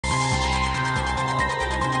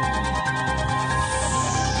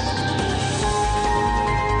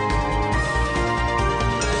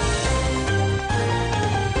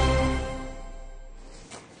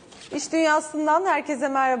Dünyası'ndan herkese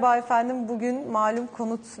merhaba efendim. Bugün malum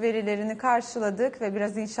konut verilerini karşıladık ve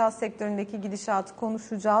biraz inşaat sektöründeki gidişatı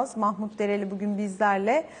konuşacağız. Mahmut Dereli bugün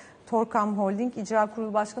bizlerle. Torkam Holding İcra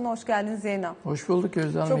Kurulu Başkanı, hoş geldiniz yayına. Hoş bulduk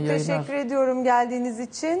Özlem Hanım. Çok teşekkür ediyorum geldiğiniz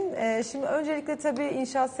için. Şimdi öncelikle tabii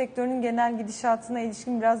inşaat sektörünün genel gidişatına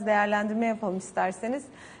ilişkin biraz değerlendirme yapalım isterseniz.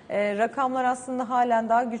 Rakamlar aslında halen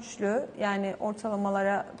daha güçlü. Yani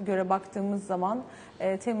ortalamalara göre baktığımız zaman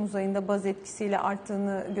Temmuz ayında baz etkisiyle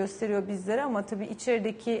arttığını gösteriyor bizlere. Ama tabii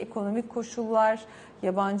içerideki ekonomik koşullar,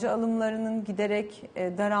 yabancı alımlarının giderek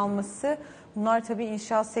daralması, bunlar tabii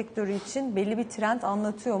inşaat sektörü için belli bir trend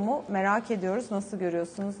anlatıyor mu? Merak ediyoruz. Nasıl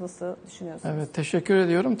görüyorsunuz? Nasıl düşünüyorsunuz? Evet, teşekkür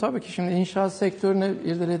ediyorum. Tabii ki şimdi inşaat sektörünü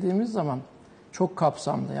irdelediğimiz zaman çok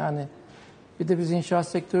kapsamlı. Yani bir de biz inşaat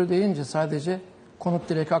sektörü deyince sadece konut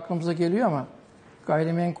direkt aklımıza geliyor ama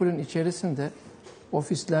gayrimenkulün içerisinde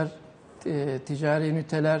ofisler, ticari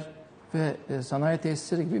üniteler ve sanayi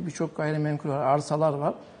tesisleri gibi birçok gayrimenkul var, arsalar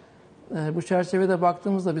var. Bu çerçevede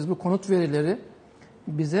baktığımızda biz bu konut verileri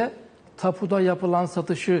bize tapuda yapılan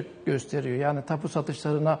satışı gösteriyor. Yani tapu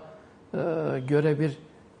satışlarına göre bir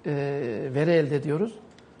veri elde ediyoruz.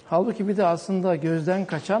 Halbuki bir de aslında gözden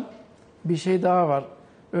kaçan bir şey daha var.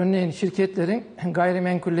 Örneğin şirketlerin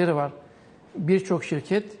gayrimenkulleri var. Birçok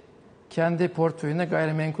şirket kendi portföyüne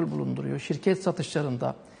gayrimenkul bulunduruyor. Şirket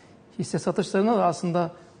satışlarında, hisse satışlarında da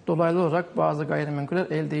aslında dolaylı olarak bazı gayrimenkuller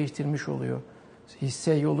el değiştirmiş oluyor.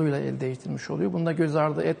 Hisse yoluyla el değiştirmiş oluyor. Bunu da göz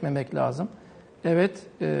ardı etmemek lazım. Evet,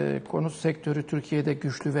 konut sektörü Türkiye'de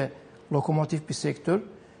güçlü ve lokomotif bir sektör.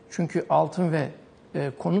 Çünkü altın ve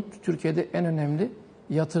konut Türkiye'de en önemli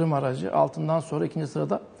yatırım aracı. Altından sonra ikinci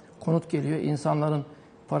sırada konut geliyor. İnsanların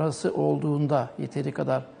parası olduğunda yeteri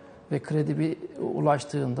kadar ve kredi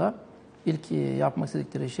ulaştığında ilk yapmak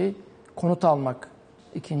istedikleri şey konut almak.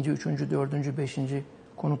 İkinci, üçüncü, dördüncü, beşinci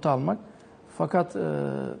konut almak. Fakat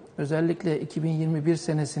özellikle 2021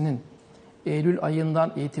 senesinin Eylül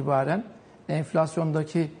ayından itibaren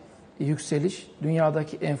enflasyondaki yükseliş,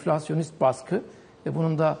 dünyadaki enflasyonist baskı ve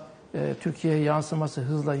bunun da Türkiye'ye yansıması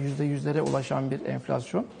hızla %100'lere ulaşan bir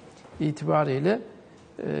enflasyon itibariyle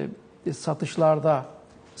satışlarda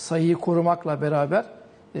sayıyı korumakla beraber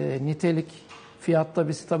nitelik, fiyatta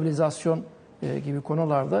bir stabilizasyon gibi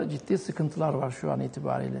konularda ciddi sıkıntılar var şu an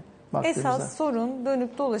itibariyle. Esas sorun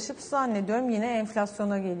dönüp dolaşıp zannediyorum yine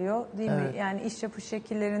enflasyona geliyor değil mi? Yani iş yapış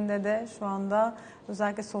şekillerinde de şu anda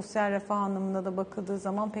özellikle sosyal refah anlamında da bakıldığı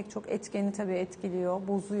zaman pek çok etkeni tabii etkiliyor,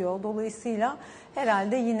 bozuyor. Dolayısıyla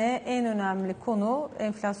herhalde yine en önemli konu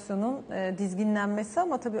enflasyonun dizginlenmesi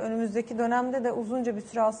ama tabii önümüzdeki dönemde de uzunca bir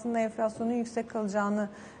süre aslında enflasyonun yüksek kalacağını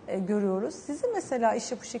görüyoruz. Sizi mesela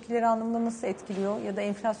iş yapış şekilleri anlamında nasıl etkiliyor ya da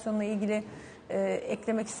enflasyonla ilgili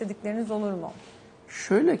eklemek istedikleriniz olur mu?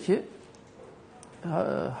 Şöyle ki,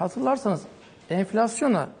 hatırlarsanız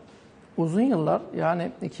enflasyona uzun yıllar,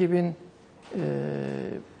 yani 2000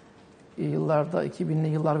 yıllarda, 2000'li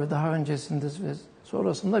yıllar ve daha öncesinde ve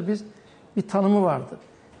sonrasında bir tanımı vardı.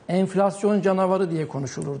 Enflasyon canavarı diye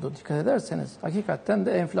konuşulurdu dikkat ederseniz. Hakikaten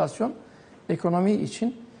de enflasyon ekonomi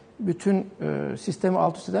için bütün sistemi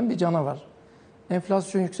alt üst eden bir canavar.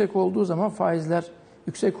 Enflasyon yüksek olduğu zaman faizler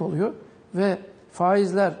yüksek oluyor ve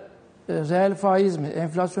faizler reel faiz mi,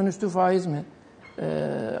 enflasyon üstü faiz mi,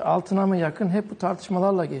 altına mı yakın, hep bu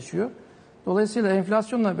tartışmalarla geçiyor. Dolayısıyla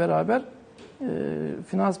enflasyonla beraber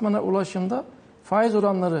finansmana ulaşımda faiz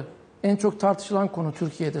oranları en çok tartışılan konu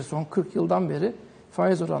Türkiye'de son 40 yıldan beri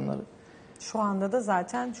faiz oranları. Şu anda da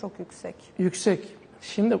zaten çok yüksek. Yüksek.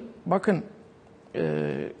 Şimdi bakın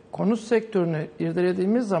konut sektörünü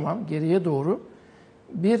irdelediğimiz zaman geriye doğru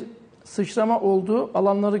bir sıçrama olduğu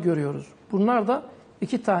alanları görüyoruz. Bunlar da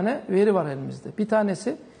İki tane veri var elimizde. Bir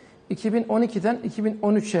tanesi 2012'den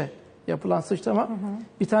 2013'e yapılan sıçrama.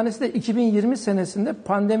 Bir tanesi de 2020 senesinde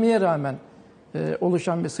pandemiye rağmen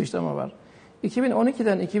oluşan bir sıçrama var.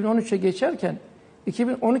 2012'den 2013'e geçerken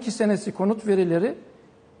 2012 senesi konut verileri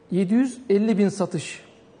 750 bin satış.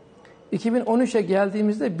 2013'e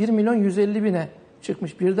geldiğimizde 1 milyon 150 bine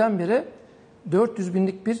çıkmış. Birdenbire 400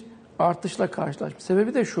 binlik bir artışla karşılaşmış.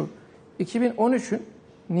 Sebebi de şu. 2013'ün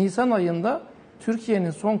Nisan ayında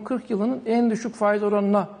Türkiye'nin son 40 yılının en düşük faiz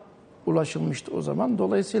oranına ulaşılmıştı o zaman.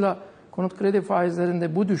 Dolayısıyla konut kredi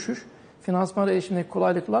faizlerinde bu düşüş, finansmana erişimdeki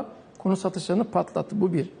kolaylıklar konut satışlarını patlattı.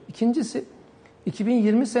 Bu bir. İkincisi,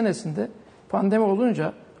 2020 senesinde pandemi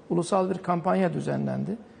olunca ulusal bir kampanya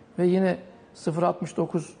düzenlendi ve yine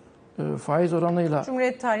 0,69 faiz oranıyla...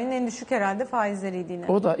 Cumhuriyet tarihinin en düşük herhalde faizleriydi yine.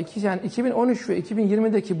 O da yani 2013 ve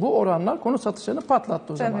 2020'deki bu oranlar konut satışlarını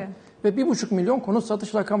patlattı o zaman. Ve 1,5 milyon konut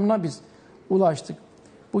satış rakamına biz ulaştık.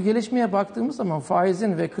 Bu gelişmeye baktığımız zaman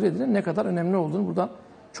faizin ve kredinin ne kadar önemli olduğunu buradan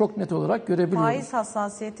çok net olarak görebiliyoruz. Faiz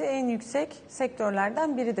hassasiyeti en yüksek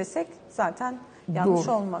sektörlerden biri desek zaten yanlış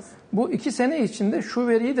Doğru. olmaz. Bu 2 sene içinde şu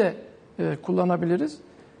veriyi de kullanabiliriz.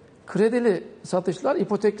 Kredili satışlar,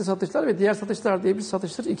 ipotekli satışlar ve diğer satışlar diye biz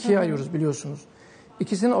satışları ikiye ayırıyoruz biliyorsunuz.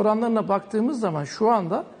 İkisinin oranlarına baktığımız zaman şu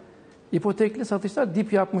anda ipotekli satışlar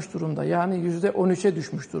dip yapmış durumda. Yani %13'e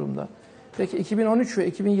düşmüş durumda. Peki 2013 ve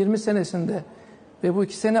 2020 senesinde ve bu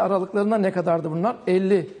 2 sene aralıklarında ne kadardı bunlar?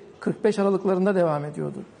 50-45 aralıklarında devam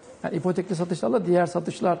ediyordu. Yani ipotekli satışlarla diğer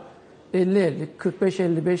satışlar 50-50,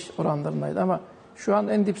 45-55 oranlarındaydı ama şu an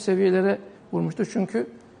en dip seviyelere vurmuştu. Çünkü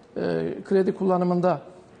kredi kullanımında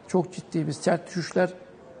çok ciddi bir sert düşüşler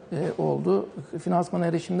oldu. Finansmana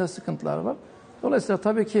erişimde sıkıntılar var. Dolayısıyla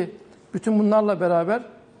tabii ki bütün bunlarla beraber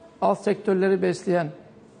alt sektörleri besleyen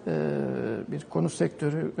bir konut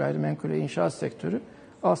sektörü, gayrimenkul ve inşaat sektörü,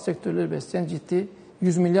 alt sektörleri besleyen ciddi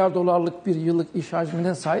 100 milyar dolarlık bir yıllık iş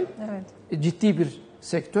hacmine sahip ciddi bir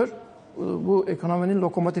sektör. Bu ekonominin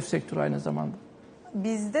lokomotif sektörü aynı zamanda.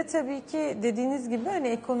 Bizde tabii ki dediğiniz gibi hani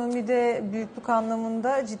ekonomide büyüklük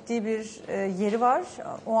anlamında ciddi bir yeri var.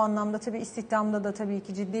 O anlamda tabii istihdamda da tabii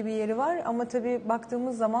ki ciddi bir yeri var. Ama tabii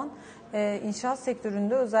baktığımız zaman inşaat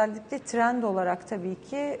sektöründe özellikle trend olarak tabii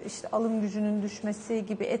ki işte alım gücünün düşmesi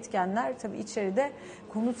gibi etkenler tabii içeride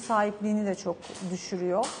konut sahipliğini de çok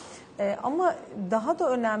düşürüyor. Ama daha da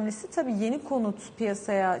önemlisi tabii yeni konut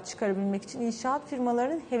piyasaya çıkarabilmek için inşaat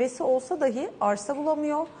firmalarının hevesi olsa dahi arsa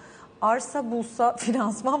bulamıyor. Arsa bulsa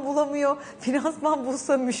finansman bulamıyor, finansman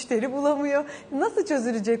bulsa müşteri bulamıyor. Nasıl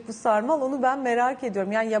çözülecek bu sarmal onu ben merak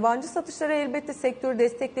ediyorum. Yani yabancı satışlara elbette sektörü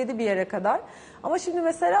destekledi bir yere kadar. Ama şimdi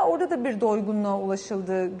mesela orada da bir doygunluğa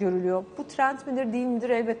ulaşıldığı görülüyor. Bu trend midir değil midir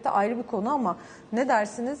elbette ayrı bir konu ama ne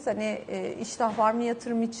dersiniz? Hani iştah var mı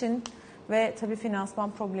yatırım için ve tabii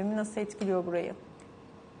finansman problemi nasıl etkiliyor burayı?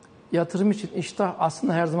 Yatırım için iştah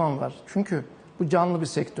aslında her zaman var. Çünkü bu canlı bir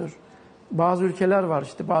sektör. Bazı ülkeler var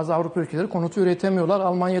işte bazı Avrupa ülkeleri konutu üretemiyorlar.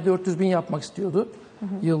 Almanya 400 bin yapmak istiyordu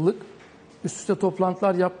yıllık. Üst üste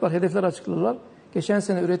toplantılar yaptılar, hedefler açıkladılar. Geçen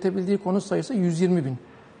sene üretebildiği konut sayısı 120 bin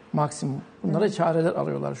maksimum. Bunlara çareler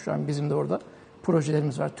arıyorlar şu an bizim de orada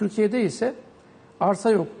projelerimiz var. Türkiye'de ise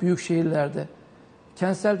arsa yok büyük şehirlerde.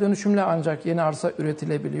 Kentsel dönüşümle ancak yeni arsa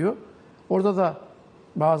üretilebiliyor. Orada da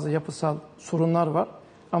bazı yapısal sorunlar var.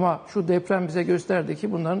 Ama şu deprem bize gösterdi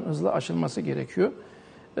ki bunların hızlı aşılması gerekiyor.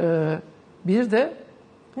 Bir de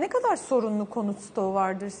ne kadar sorunlu konut stoğu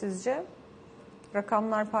vardır sizce?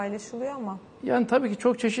 Rakamlar paylaşılıyor ama. Yani tabii ki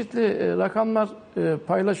çok çeşitli rakamlar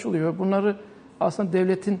paylaşılıyor. Bunları aslında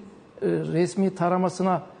devletin resmi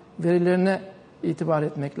taramasına, verilerine itibar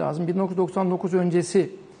etmek lazım. 1999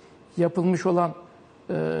 öncesi yapılmış olan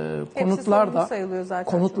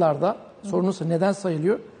konutlarda sorunlusu neden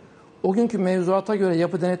sayılıyor? O günkü mevzuata göre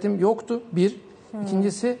yapı denetim yoktu. Bir.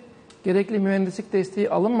 İkincisi gerekli mühendislik desteği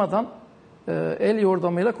alınmadan el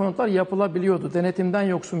yordamıyla konutlar yapılabiliyordu. Denetimden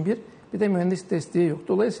yoksun bir de mühendis desteği yok.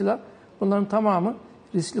 Dolayısıyla bunların tamamı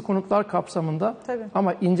riskli konutlar kapsamında. Tabii.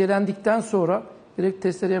 Ama incelendikten sonra, gerekli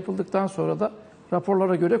testleri yapıldıktan sonra da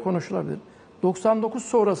raporlara göre konuşulabilir. 99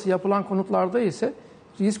 sonrası yapılan konutlarda ise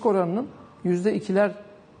risk oranının %2'ler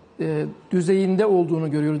düzeyinde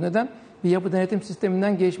olduğunu görüyoruz. Neden? Bir yapı denetim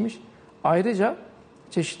sisteminden geçmiş. Ayrıca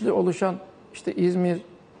çeşitli oluşan işte İzmir,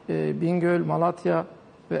 Bingöl, Malatya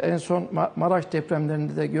ve en son Maraş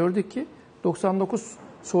depremlerinde de gördük ki 99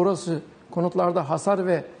 sonrası konutlarda hasar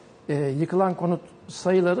ve yıkılan konut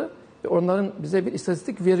sayıları onların bize bir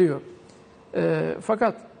istatistik veriyor.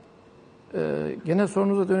 Fakat genel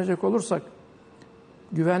sorunuza dönecek olursak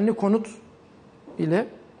güvenli konut ile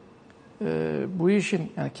bu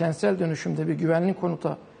işin yani kentsel dönüşümde bir güvenli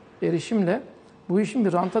konuta erişimle bu işin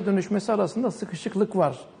bir ranta dönüşmesi arasında sıkışıklık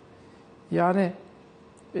var. Yani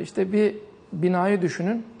işte bir binayı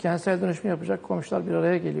düşünün, kentsel dönüşüm yapacak komşular bir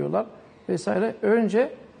araya geliyorlar vesaire.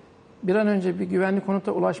 Bir an önce bir güvenli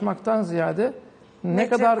konuta ulaşmaktan ziyade ne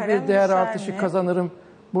kadar bir değer artışı kazanırım,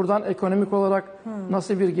 buradan ekonomik olarak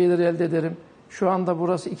nasıl bir gelir elde ederim, şu anda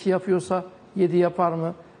burası 2 yapıyorsa 7 yapar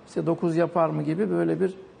mı, işte 9 yapar mı gibi böyle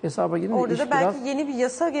bir hesaba girince orada da belki biraz yeni bir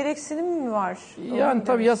yasa gereksinimi mi var? Yani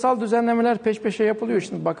tabii yasal düzenlemeler peş peşe yapılıyor.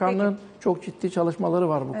 Şimdi bakanlığın çok ciddi çalışmaları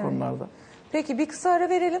var bu konularda. Peki bir kısa ara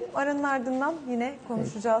verelim. Aranın ardından yine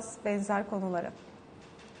konuşacağız benzer konuları.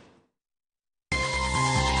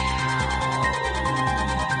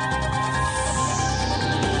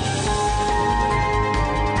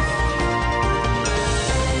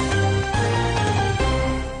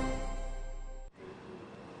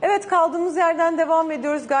 Evet, kaldığımız yerden yerden devam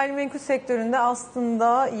ediyoruz. Gayrimenkul sektöründe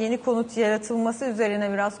aslında yeni konut yaratılması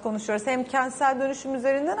üzerine biraz konuşuyoruz. Hem kentsel dönüşüm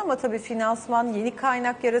üzerinden ama tabii finansman, yeni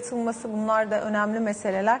kaynak yaratılması, bunlar da önemli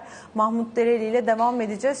meseleler. Mahmut Dereli ile devam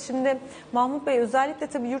edeceğiz. Şimdi Mahmut Bey, özellikle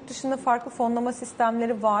tabii yurt dışında farklı fonlama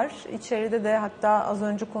sistemleri var. İçeride de hatta az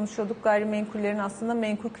önce konuşuyorduk, gayrimenkullerin aslında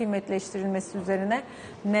menkul kıymetleştirilmesi üzerine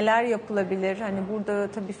neler yapılabilir? Hani burada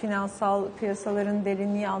tabii finansal piyasaların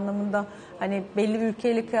derinliği anlamında hani belli bir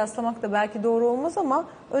ülkeyle kıyaslamak da belki doğru olmaz ama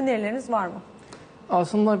önerileriniz var mı?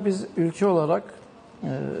 Aslında biz ülke olarak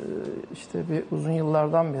işte bir uzun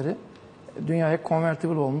yıllardan beri dünyaya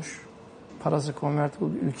convertible olmuş, parası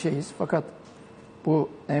convertible bir ülkeyiz. Fakat bu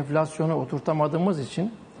enflasyonu oturtamadığımız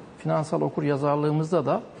için finansal okuryazarlığımızda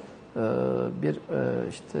da bir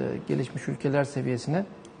işte gelişmiş ülkeler seviyesine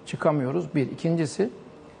çıkamıyoruz. Bir. İkincisi,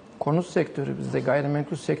 konut sektörü, bizde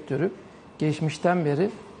gayrimenkul sektörü geçmişten beri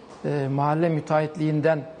mahalle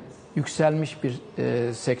müteahhitliğinden yükselmiş bir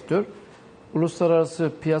sektör.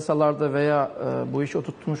 Uluslararası piyasalarda veya bu işi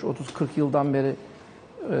oturtmuş 30-40 yıldan beri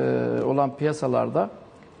olan piyasalarda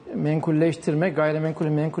gayrimenkulü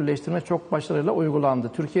menkulleştirme çok başarıyla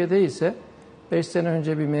uygulandı. Türkiye'de ise 5 sene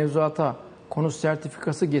önce bir mevzuata konut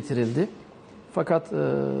sertifikası getirildi. Fakat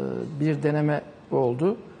bir deneme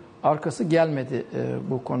oldu. Arkası gelmedi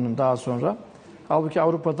bu konunun daha sonra. Halbuki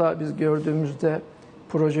Avrupa'da biz gördüğümüzde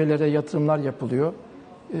projelere yatırımlar yapılıyor.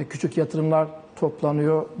 Küçük yatırımlar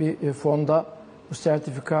toplanıyor bir fonda. Bu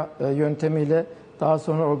sertifika yöntemiyle daha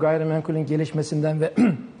sonra o gayrimenkulün gelişmesinden ve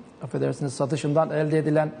affedersiniz satışından elde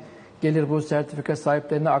edilen gelir bu sertifika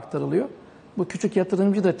sahiplerine aktarılıyor. Bu küçük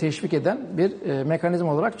yatırımcı da teşvik eden bir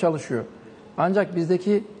mekanizma olarak çalışıyor. Ancak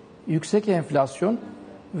bizdeki yüksek enflasyon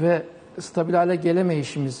ve stabil hale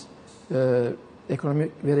gelemeyişimiz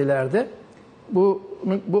ekonomik verilerde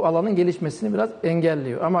bu alanın gelişmesini biraz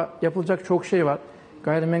engelliyor. Ama yapılacak çok şey var.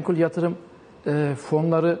 Gayrimenkul yatırım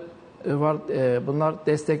fonları var. Bunlar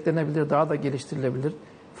desteklenebilir, daha da geliştirilebilir.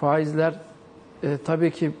 Faizler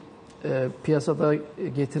tabii ki piyasada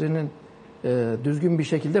getirinin düzgün bir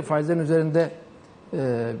şekilde faizlerin üzerinde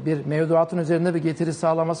bir mevduatın üzerinde bir getiri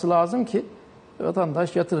sağlaması lazım ki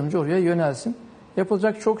vatandaş, yatırımcı oraya yönelsin.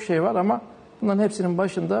 Yapılacak çok şey var ama bunların hepsinin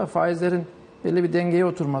başında faizlerin belli bir dengeye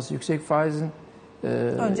oturması, yüksek faizin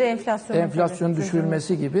önce enflasyon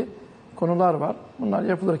düşürülmesi gibi konular var. Bunlar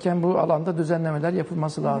yapılırken bu alanda düzenlemeler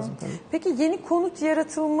yapılması lazım tabii. Peki yeni konut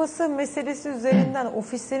yaratılması meselesi üzerinden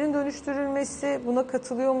ofislerin dönüştürülmesi, buna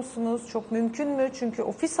katılıyor musunuz? Çok mümkün mü? Çünkü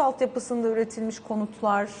ofis altyapısında üretilmiş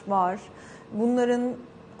konutlar var. Bunların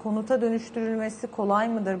konuta dönüştürülmesi kolay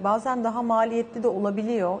mıdır? Bazen daha maliyetli de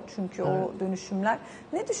olabiliyor çünkü evet, o dönüşümler.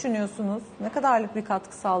 Ne düşünüyorsunuz? Ne kadarlık bir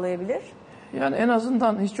katkı sağlayabilir? Yani en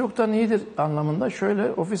azından hiç yoktan iyidir anlamında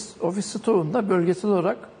şöyle, ofis stoğunda bölgesel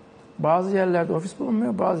olarak bazı yerlerde ofis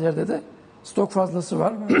bulunmuyor, bazı yerde de stok fazlası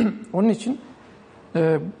var. Onun için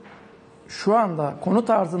şu anda konut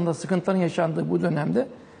arzında sıkıntıların yaşandığı bu dönemde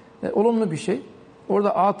olumlu bir şey.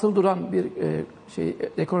 Orada atıl duran bir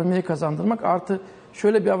ekonomiye kazandırmak, artı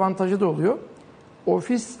şöyle bir avantajı da oluyor.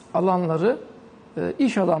 Ofis alanları,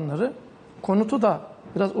 iş alanları, konutu da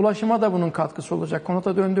biraz ulaşıma da bunun katkısı olacak.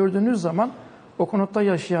 Konuta döndürdüğünüz zaman o konutta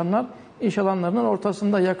yaşayanlar iş alanlarının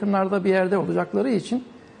ortasında, yakınlarda bir yerde olacakları için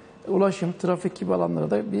ulaşım, trafik gibi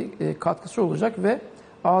alanlara da bir katkısı olacak ve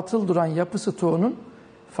atıl duran yapı stoğunun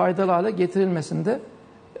faydalı hale getirilmesinde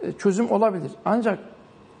çözüm olabilir. Ancak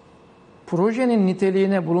projenin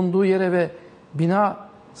niteliğine, bulunduğu yere ve bina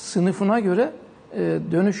sınıfına göre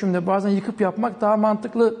dönüşümde bazen yıkıp yapmak daha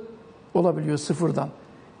mantıklı olabiliyor sıfırdan.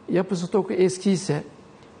 Yapı stoku eskiyse,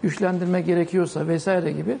 güçlendirme gerekiyorsa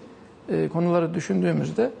vesaire gibi konuları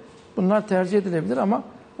düşündüğümüzde bunlar tercih edilebilir ama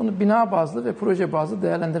bunu bina bazlı ve proje bazlı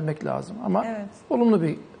değerlendirmek lazım. Ama evet, olumlu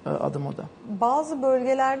bir adım o da. Bazı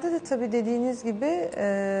bölgelerde de tabii dediğiniz gibi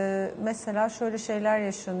mesela şöyle şeyler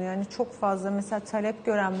yaşanıyor. Yani çok fazla mesela talep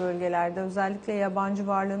gören bölgelerde, özellikle yabancı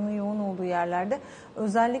varlığının yoğun olduğu yerlerde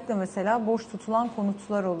özellikle mesela boş tutulan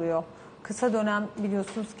konutlar oluyor. Kısa dönem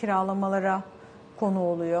biliyorsunuz kiralamalara konu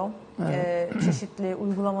oluyor. Evet. Çeşitli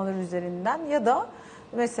uygulamalar üzerinden ya da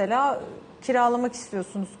mesela kiralamak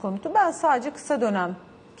istiyorsunuz konutu. Ben sadece kısa dönem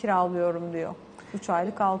kiralıyorum diyor. 3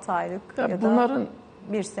 aylık, 6 aylık ya bunların, da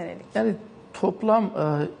 1 senelik. Yani toplam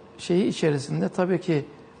şeyi içerisinde tabii ki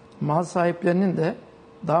mal sahiplerinin de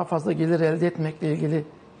daha fazla gelir elde etmekle ilgili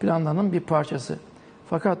planlarının bir parçası.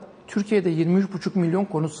 Fakat Türkiye'de 23,5 milyon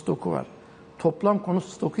konut stoku var. Toplam konut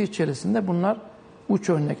stoku içerisinde bunlar uç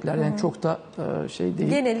örnekler. Yani çok da şey değil.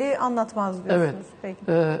 Geneli anlatmaz diyorsunuz. Evet.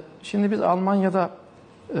 Peki. Şimdi biz Almanya'da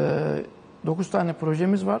 9 tane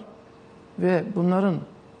projemiz var ve bunların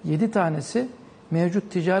 7 tanesi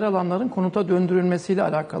mevcut ticari alanların konuta döndürülmesiyle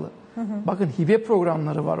alakalı. Bakın hibe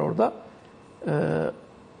programları var orada.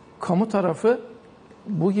 Kamu tarafı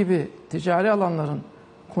bu gibi ticari alanların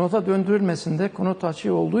konuta döndürülmesinde konut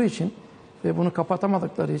açığı olduğu için ve bunu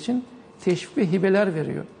kapatamadıkları için teşvik ve hibeler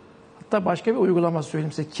veriyor. Hatta başka bir uygulama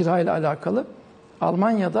söyleyeyim size kirayla alakalı.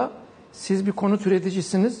 Almanya'da siz bir konut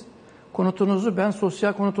üreticisiniz. Konutunuzu ben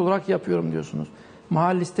sosyal konut olarak yapıyorum diyorsunuz.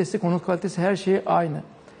 Mahal listesi, konut kalitesi her şey aynı.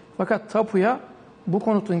 Fakat tapuya bu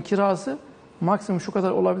konutun kirası maksimum şu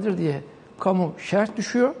kadar olabilir diye kamu şart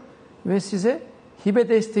düşüyor ve size hibe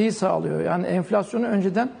desteği sağlıyor. Yani enflasyonu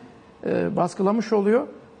önceden baskılamış oluyor.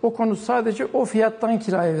 O konut sadece o fiyattan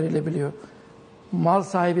kiraya verilebiliyor. Mal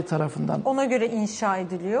sahibi tarafından. Ona göre inşa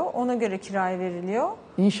ediliyor, ona göre kiraya veriliyor.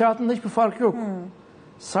 İnşaatında hiçbir fark yok.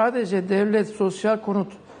 Sadece devlet sosyal konut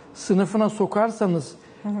sınıfına sokarsanız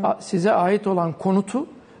size ait olan konutu,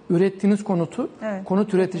 ürettiğiniz konutu,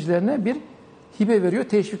 konut üreticilerine bir hibe veriyor,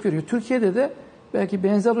 teşvik veriyor. Türkiye'de de belki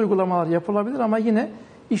benzer uygulamalar yapılabilir ama yine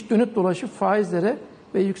iş dönüp dolaşıp faizlere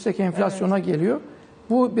ve yüksek enflasyona geliyor.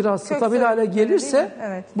 Bu biraz stabil hale gelirse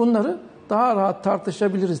bunları daha rahat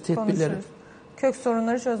tartışabiliriz tedbirleri. Konuşuruz. Kök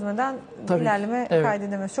sorunları çözmeden ilerleme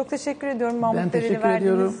kaydedemez. Çok teşekkür ediyorum Mahmut Bey'le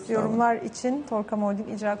verdiğiniz yorumlar için. Torkam Holding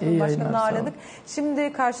İcra Kurulu Başkanı'nı ağırladık.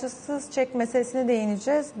 Şimdi karşılıksız çek meselesine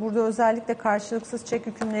değineceğiz. Burada özellikle karşılıksız çek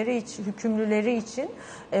hükümlüleri için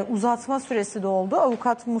uzatma süresi doldu.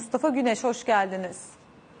 Avukat Mustafa Güneş, hoş geldiniz.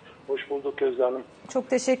 Hoş bulduk Gözde Hanım. Çok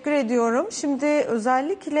teşekkür ediyorum. Şimdi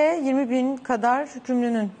özellikle 20.000 kadar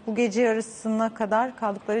hükümlünün bu gece yarısına kadar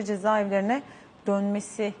kaldıkları cezaevlerine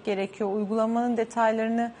dönmesi gerekiyor. Uygulamanın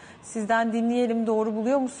detaylarını sizden dinleyelim. Doğru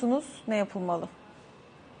buluyor musunuz? Ne yapılmalı?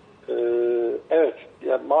 Evet.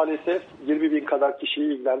 Yani maalesef 20.000 kadar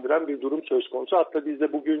kişiyi ilgilendiren bir durum söz konusu. Hatta biz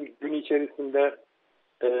de bugün gün içerisinde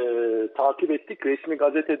takip ettik. Resmi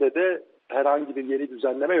gazetede de herhangi bir yeni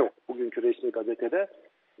düzenleme yok. Bugünkü resmi gazetede.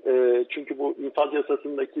 Çünkü bu infaz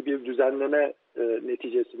yasasındaki bir düzenleme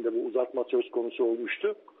neticesinde bu uzatma söz konusu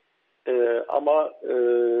olmuştu. Ama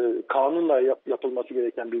kanunla yapılması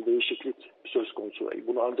gereken bir değişiklik söz konusu.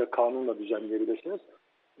 Bunu ancak kanunla düzenleyebilirsiniz.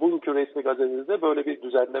 Bugünkü resmi gazetede böyle bir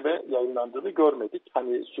düzenleme yayınlandığını görmedik.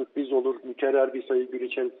 Hani sürpriz olur, mükerrer bir sayı gün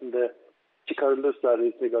içerisinde çıkarılırsa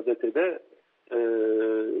resmi gazetede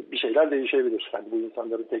bir şeyler değişebilir. Hani bu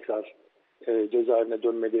insanların tekrar cezaevine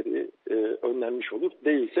dönmeleri önlenmiş olur.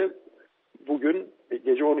 Değilse bugün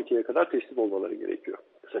gece 12'ye kadar teslim olmaları gerekiyor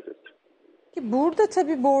kısacası. Burada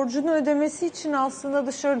tabii borcunu ödemesi için aslında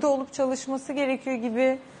dışarıda olup çalışması gerekiyor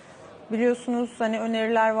gibi, biliyorsunuz hani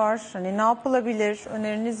öneriler var. Hani ne yapılabilir?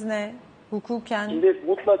 Öneriniz ne? Hukuken.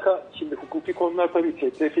 Şimdi hukuki konular tabii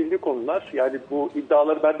çetrefilli konular. Yani bu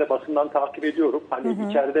iddiaları ben de basından takip ediyorum. Hani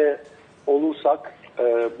içeride olursak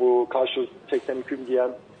bu karşı çekten hüküm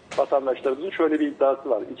giyen vatandaşlarımızın şöyle bir iddiası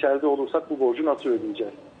var. İçeride olursak bu borcu nasıl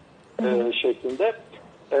ödeyeceğiz şeklinde.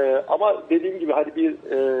 Ama dediğim gibi hani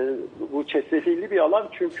bu çetrefilli bir alan,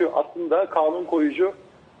 çünkü aslında kanun koyucu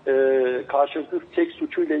karşılıksız çek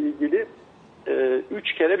suçuyla ilgili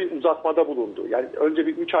 3 kere bir uzatmada bulundu. Yani önce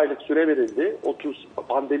bir 3 aylık süre verildi. 30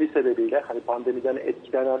 pandemi sebebiyle, hani pandemiden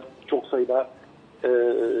etkilenen çok sayıda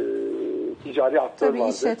ticari aktör vardı. Tabii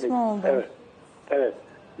işletme oldu. Evet.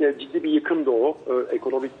 Yani ciddi bir yıkımdı o.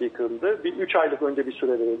 Ekonomik bir yıkımdı. Bir 3 aylık önce bir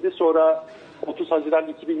süre verildi. Sonra 30 Haziran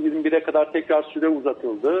 2021'e kadar tekrar süre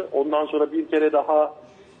uzatıldı. Ondan sonra bir kere daha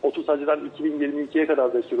 30 Haziran 2022'ye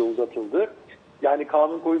kadar da süre uzatıldı. Yani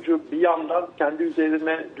kanun koyucu bir yandan kendi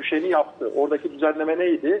üzerine düşeni yaptı. Oradaki düzenleme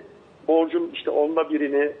neydi? Borcun işte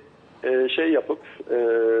 1/10'ini yapıp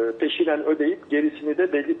peşinen ödeyip gerisini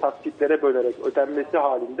de belli taksitlere bölerek ödenmesi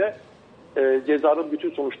halinde cezanın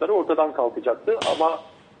bütün sonuçları ortadan kalkacaktı. Ama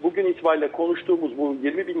bugün itibariyle konuştuğumuz bu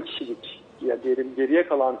 20.000 kişilik, yani diyelim geriye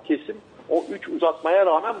kalan kesim, o 3 uzatmaya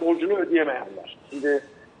rağmen borcunu ödeyemeyenler. Şimdi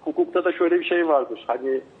hukukta da şöyle bir şey vardır.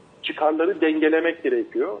 Hani çıkarları dengelemek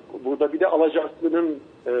gerekiyor. Burada bir de alacaklının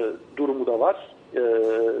durumu da var.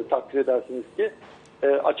 Takdir edersiniz ki.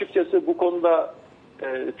 Açıkçası bu konuda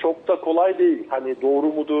çok da kolay değil. Hani doğru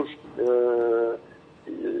mudur?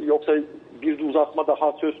 Yoksa bir uzatma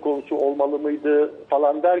daha söz konusu olmalı mıydı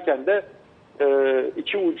falan derken de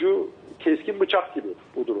iki ucu keskin bıçak gibi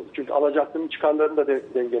bu durum. Çünkü alacaklının çıkarlarını da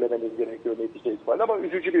dengelemeniz gerekiyor netice itibariyle, ama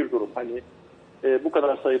üzücü bir durum. Hani bu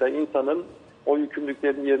kadar sayıda insanın o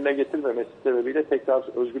yükümlülüklerini yerine getirmemesi sebebiyle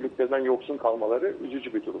tekrar özgürlüklerinden yoksun kalmaları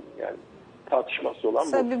üzücü bir durum. Yani tartışması olan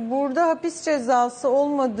bu. Tabii burada hapis cezası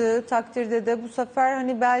olmadığı takdirde de bu sefer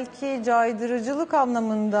hani belki caydırıcılık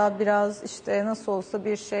anlamında biraz işte nasıl olsa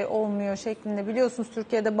bir şey olmuyor şeklinde, biliyorsunuz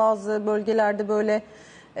Türkiye'de bazı bölgelerde böyle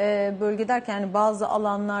bölge derken yani bazı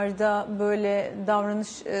alanlarda böyle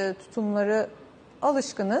davranış tutumları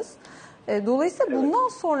alışkınız. Dolayısıyla bundan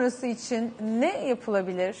sonrası için ne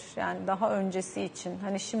yapılabilir? Yani daha öncesi için.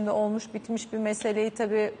 Hani şimdi olmuş bitmiş bir meseleyi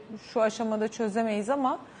tabii şu aşamada çözemeyiz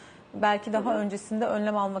ama belki daha öncesinde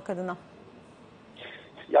önlem almak adına.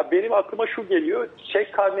 Ya benim aklıma şu geliyor.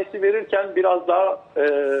 Çek karnesi verirken biraz daha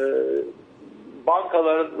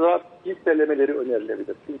bankalara listelemeleri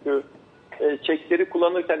önerilebilir. Çünkü çekleri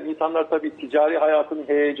kullanırken insanlar tabii ticari hayatın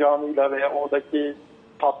heyecanıyla veya oradaki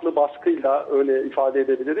tatlı baskıyla, öyle ifade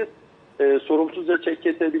edebiliriz, sorumsuzca çek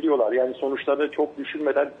kesebiliyorlar. Yani sonuçları çok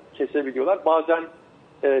düşünmeden kesebiliyorlar. Bazen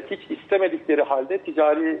hiç istemedikleri halde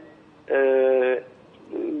ticari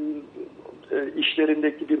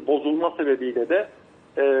işlerindeki bir bozulma sebebiyle de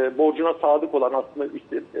borcuna sadık olan, aslında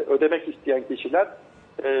ödemek isteyen kişiler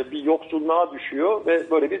bir yoksulluğa düşüyor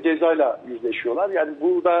ve böyle bir cezayla yüzleşiyorlar. Yani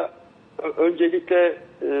burada öncelikle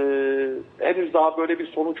henüz daha böyle bir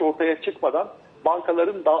sonuç ortaya çıkmadan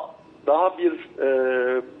bankaların daha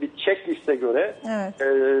bir checkliste göre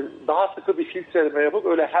daha sıkı bir filtreleme yapıp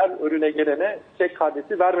öyle her önüne gelene çek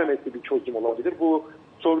karnesi vermemesi bir çözüm olabilir. Bu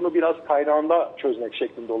sorunu biraz kaynağında çözmek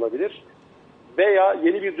şeklinde olabilir. Veya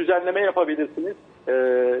yeni bir düzenleme yapabilirsiniz.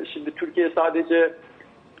 Şimdi Türkiye sadece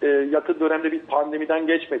yakın dönemde bir pandemiden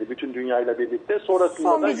geçmedi bütün dünyayla birlikte. Sonrasında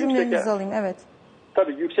son da bir cümlenizi alayım, evet.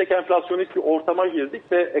 Tabii yüksek enflasyonist bir ortama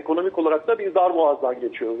girdik ve ekonomik olarak da bir darboğazdan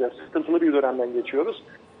geçiyoruz. Yani sıkıntılı bir dönemden geçiyoruz.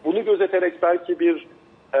 Bunu gözeterek belki bir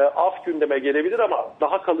af gündeme gelebilir ama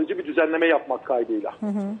daha kalıcı bir düzenleme yapmak kaydıyla.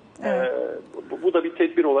 Evet. Bu da bir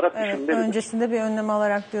tedbir olarak düşünülebilir. Öncesinde bir önlem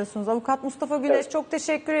alarak diyorsunuz. Avukat Mustafa Güneş, çok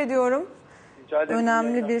teşekkür ediyorum.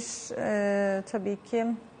 Önemli bir tabii ki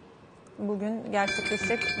bugün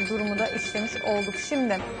gerçekleşecek durumu da işlemiş olduk.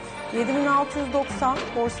 Şimdi 7690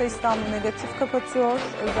 Borsa İstanbul negatif kapatıyor.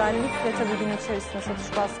 Özellikle tabii gün içerisinde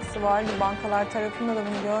satış baskısı vardı. Bankalar tarafında da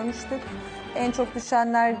bunu görmüştük. En çok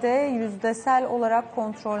düşenlerde yüzdesel olarak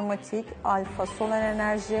Kontrolmatik, Alfa, Solar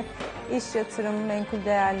Enerji, İş Yatırım, Menkul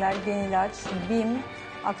Değerler, Genilaç, BİM,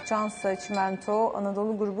 Akçansa, Çimento,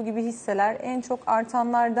 Anadolu Grubu gibi hisseler en çok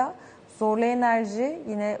artanlarda. Zorlu Enerji,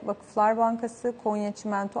 yine Vakıflar Bankası, Konya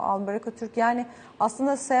Çimento, Albaraka Türk. Yani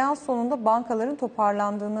aslında seans sonunda bankaların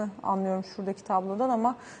toparlandığını anlıyorum şuradaki tablodan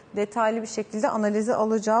ama detaylı bir şekilde analizi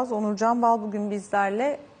alacağız. Onurcan Bal bugün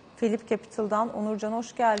bizlerle, Philip Capital'dan. Onurcan,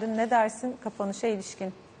 hoş geldin. Ne dersin kapanışa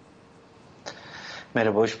ilişkin?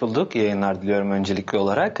 Merhaba, hoş bulduk. Yayınlar diliyorum öncelikli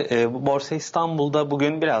olarak. Borsa İstanbul'da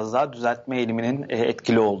bugün biraz daha düzeltme eğiliminin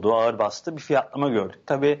etkili olduğu, ağır bastığı bir fiyatlama gördük.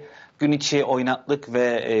 Tabii gün içi oynaklık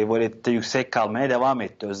ve volatilite yüksek kalmaya devam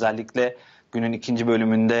etti. Özellikle günün ikinci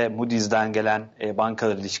bölümünde Moody's'den gelen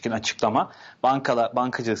bankalar ilişkin açıklama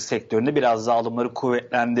bankacılık sektöründe biraz daha alımları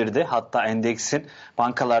kuvvetlendirdi. Hatta endeksin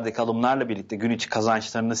bankalardaki alımlarla birlikte gün içi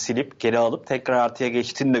kazançlarını silip geri alıp tekrar artıya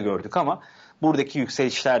geçtiğini de gördük ama buradaki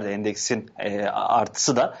yükselişler de, endeksin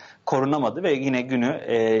artısı da korunamadı ve yine günü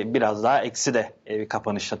biraz daha eksi de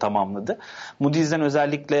kapanışla tamamladı. Moody's'den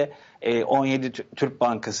özellikle 17 Türk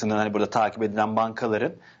Bankası'nın, hani burada takip edilen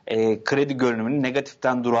bankaların kredi görünümünün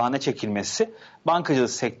negatiften durağına çekilmesi bankacılık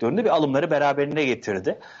sektöründe bir alımları beraberinde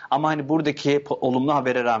getirdi. Ama hani buradaki olumlu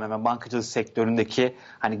habere rağmen, bankacılık sektöründeki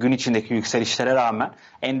hani gün içindeki yükselişlere rağmen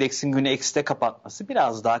endeksin günü ekside kapatması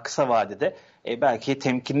biraz daha kısa vadede belki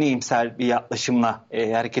temkinli, iyimser bir yaklaşımla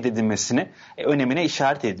hareket edilmesini önemine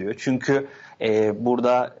işaret ediyor. Çünkü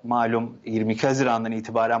burada malum 22 Haziran'dan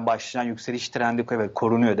itibaren başlayan yükseliş trendi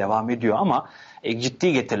korunuyor, devam ediyor ama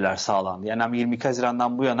ciddi getiriler sağlandı. Yani hem 22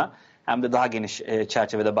 Haziran'dan bu yana hem de daha geniş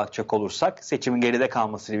çerçevede bakacak olursak seçimin geride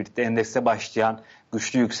kalmasıyla birlikte endekste başlayan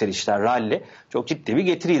güçlü yükselişler, rally çok ciddi bir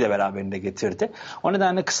getiriyi de beraberinde getirdi. O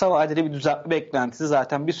nedenle kısa vadeli bir düzeltme beklentisi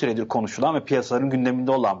zaten bir süredir konuşulan ve piyasaların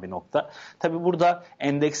gündeminde olan bir nokta. Tabii burada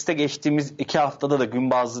endekste geçtiğimiz 2 haftada da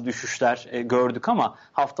gün bazlı düşüşler gördük ama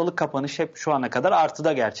haftalık kapanış hep şu ana kadar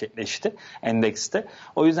artıda gerçekleşti endekste.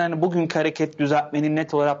 O yüzden bugünkü hareket düzeltmenin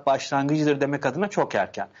net olarak başlangıcıdır demek adına çok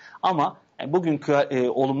erken. Ama bugünkü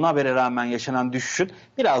olumlu habere rağmen yaşanan düşüşün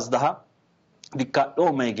biraz daha dikkatli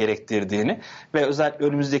olmayı gerektirdiğini ve özellikle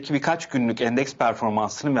önümüzdeki birkaç günlük endeks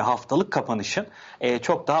performansının ve haftalık kapanışın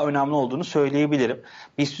çok daha önemli olduğunu söyleyebilirim.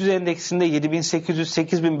 BIST endeksinde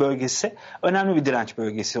 7800-8000 bölgesi önemli bir direnç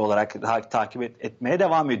bölgesi olarak takip etmeye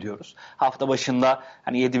devam ediyoruz. Hafta başında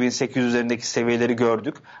hani 7800 üzerindeki seviyeleri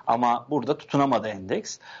gördük ama burada tutunamadı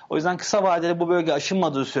endeks. O yüzden kısa vadeli bu bölge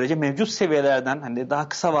aşınmadığı sürece mevcut seviyelerden hani daha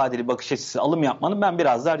kısa vadeli bakış açısı alım yapmanın ben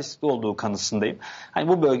biraz daha riskli olduğu kanısındayım. Hani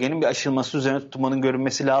bu bölgenin bir aşılması üzerine tutulmanın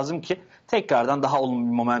görünmesi lazım ki tekrardan daha olumlu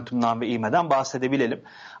bir momentumdan ve ivmeden bahsedebilelim.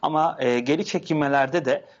 Ama geri çekilmelerde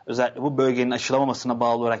de özellikle bu bölgenin aşılamamasına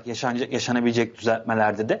bağlı olarak yaşanabilecek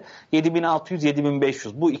düzeltmelerde de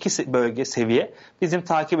 7600-7500 bu iki bölge seviye bizim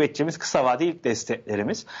takip edeceğimiz kısa vadeli ilk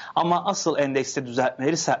desteklerimiz. Ama asıl endekste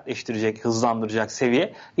düzeltmeleri sertleştirecek, hızlandıracak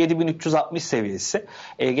seviye 7360 seviyesi.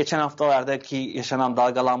 Geçen haftalardaki yaşanan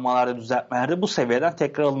dalgalanmalarda, düzeltmelerde bu seviyeden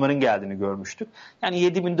tekrar alımların geldiğini görmüştük. Yani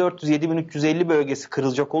 7400-7350 bölgesi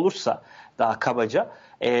kırılacak olursa daha kabaca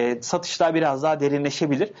satışlar biraz daha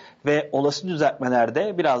derinleşebilir ve olası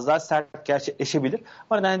düzeltmelerde biraz daha sert gerçekleşebilir.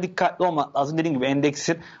 O nedenle dikkatli olmak lazım. Dediğim gibi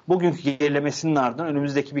endeksin bugünkü gerilemesinin ardından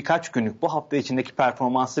önümüzdeki birkaç günlük bu hafta içindeki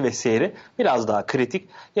performansı ve seyri biraz daha kritik.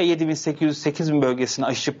 Ya 7800-8000 bölgesini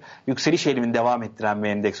aşıp yükseliş eğilimini devam ettiren bir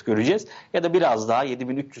endeks göreceğiz ya da biraz daha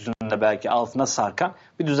 7300'ün de belki altına sarkan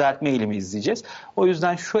bir düzeltme eğilimi izleyeceğiz. O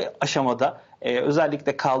yüzden şu aşamada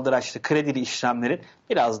özellikle kaldıraçlı kredili işlemlerin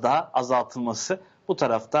biraz daha azaltılması, bu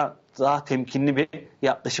tarafta daha temkinli bir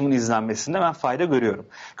yaklaşımın izlenmesinde ben fayda görüyorum.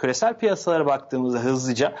 Küresel piyasalara baktığımızda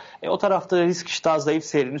hızlıca o tarafta risk iştahı zayıf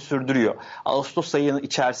seyrini sürdürüyor. Ağustos ayının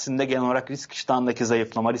içerisinde genel olarak risk iştahındaki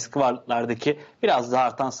zayıflama, risk varlıklardaki biraz daha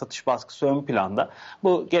artan satış baskısı ön planda.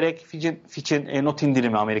 Bu gerek Fitch'in not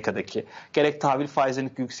indirimi Amerika'daki, gerek tahvil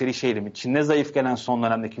faizlerindeki yükseliş eğilimi, Çin'de zayıf gelen son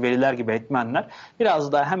dönemdeki veriler gibi etmenler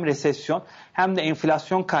biraz daha hem resesyon hem de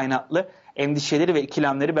enflasyon kaynaklı endişeleri ve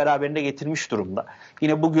ikilemleri beraberinde getirmiş durumda.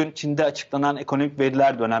 Yine bugün Çin'de açıklanan ekonomik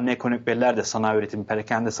veriler de, önemli ekonomik veriler de sanayi üretimi,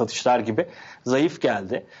 perakende satışlar gibi zayıf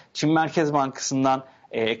geldi. Çin Merkez Bankası'ndan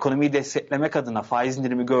ekonomiyi desteklemek adına faiz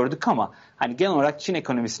indirimi gördük ama hani genel olarak Çin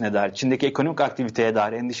ekonomisine dair, Çin'deki ekonomik aktiviteye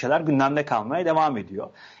dair endişeler gündemde kalmaya devam ediyor.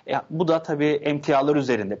 Bu da tabii emtialar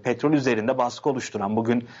üzerinde, petrol üzerinde baskı oluşturan,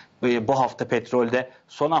 bugün bu hafta petrolde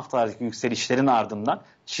son haftalardaki yükselişlerin ardından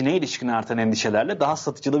Çin'e ilişkin artan endişelerle daha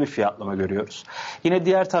satıcılı bir fiyatlama görüyoruz. Yine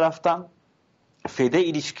diğer taraftan FED'e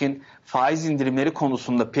ilişkin faiz indirimleri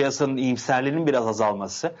konusunda piyasanın iyimserliğinin biraz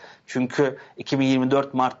azalması. Çünkü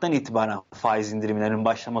 2024 Mart'tan itibaren faiz indirimlerinin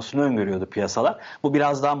başlamasını öngörüyordu piyasalar. Bu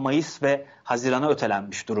biraz daha Mayıs ve Haziran'a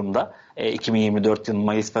ötelenmiş durumda. 2024 yılının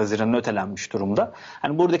Mayıs ve Haziran'a ötelenmiş durumda.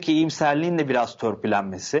 Hani buradaki iyimserliğin de biraz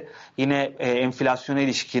törpülenmesi, yine enflasyona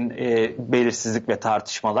ilişkin belirsizlik ve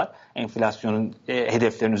tartışmalar, enflasyonun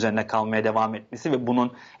hedeflerin üzerine kalmaya devam etmesi ve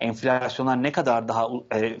bunun enflasyonlar ne kadar daha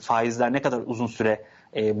faizler ne kadar uzun süre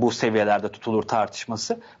bu seviyelerde tutulur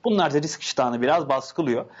tartışması. Bunlar da risk iştahını biraz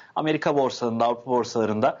baskılıyor. Amerika borsalarında, Avrupa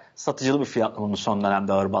borsalarında satıcılı bir fiyatlamanın son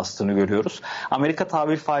dönemde ağır bastığını görüyoruz. Amerika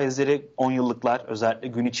tahvil faizleri 10 yıllıklar özellikle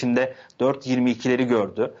gün içinde 4.22'leri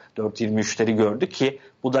gördü, 4.23'leri gördü ki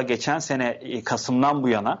bu da geçen sene Kasım'dan bu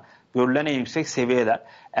yana görülen en yüksek seviyeler.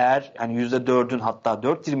 Eğer hani %4'ün hatta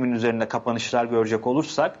 4.20'nin üzerinde kapanışlar görecek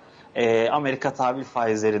olursak Amerika tahvil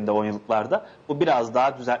faizlerinde 10 yıllıklarda bu biraz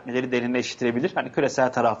daha düzeltmeleri derinleştirebilir. Hani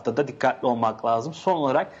küresel tarafta da dikkatli olmak lazım. Son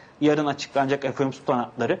olarak yarın açıklanacak ekonomi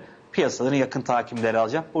tutanakları piyasaların yakın takipleri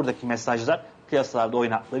alacak. Buradaki mesajlar piyasalarda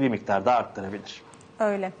oynaklığı bir miktar daha arttırabilir.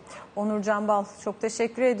 Öyle. Onur Canbal, çok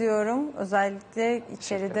teşekkür ediyorum. Özellikle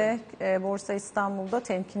içeride Borsa İstanbul'da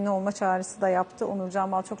temkinli olma çağrısı da yaptı. Onur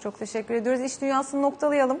Canbal, çok teşekkür ediyoruz. İş Dünyası'nı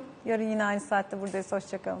noktalayalım. Yarın yine aynı saatte buradayız.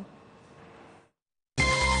 Hoşçakalın.